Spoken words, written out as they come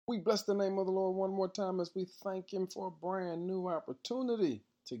We bless the name of the Lord one more time as we thank Him for a brand new opportunity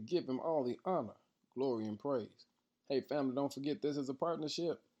to give Him all the honor, glory, and praise. Hey, family, don't forget this is a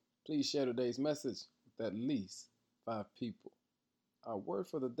partnership. Please share today's message with at least 5 people. Our word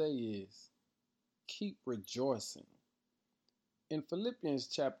for the day is keep rejoicing. In Philippians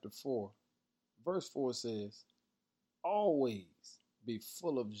chapter 4, verse 4 says, always be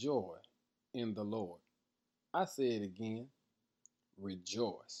full of joy in the Lord. I say it again,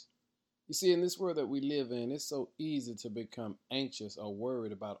 rejoice. You see, in this world that we live in, it's so easy to become anxious or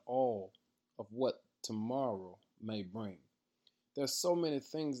worried about all of what tomorrow may bring. There's so many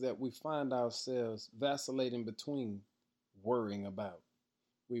things that we find ourselves vacillating between worrying about.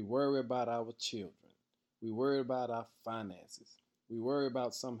 We worry about our children. We worry about our finances. We worry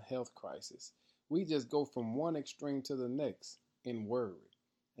about some health crisis. We just go from one extreme to the next in worry.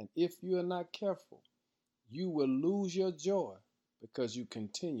 And if you are not careful, you will lose your joy because you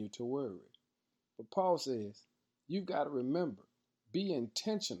continue to worry. But Paul says, you've got to remember, be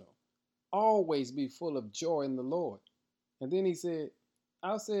intentional, always be full of joy in the Lord. And then he said,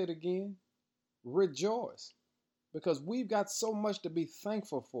 I'll say it again, rejoice, because we've got so much to be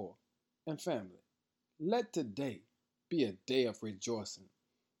thankful for. And family, let today be a day of rejoicing.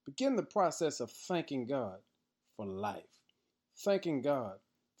 Begin the process of thanking God for life, thanking God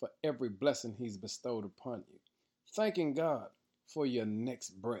for every blessing He's bestowed upon you, thanking God for your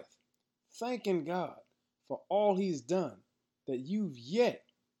next breath, thanking God for all He's done that you've yet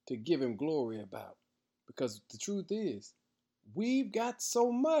to give Him glory about. Because the truth is, we've got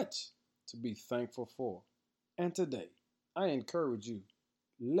so much to be thankful for. And today, I encourage you,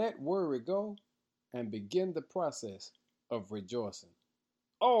 let worry go and begin the process of rejoicing.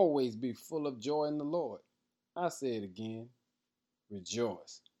 Always be full of joy in the Lord. I say it again,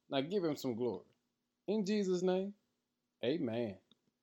 rejoice. Now give Him some glory. In Jesus' name, amen.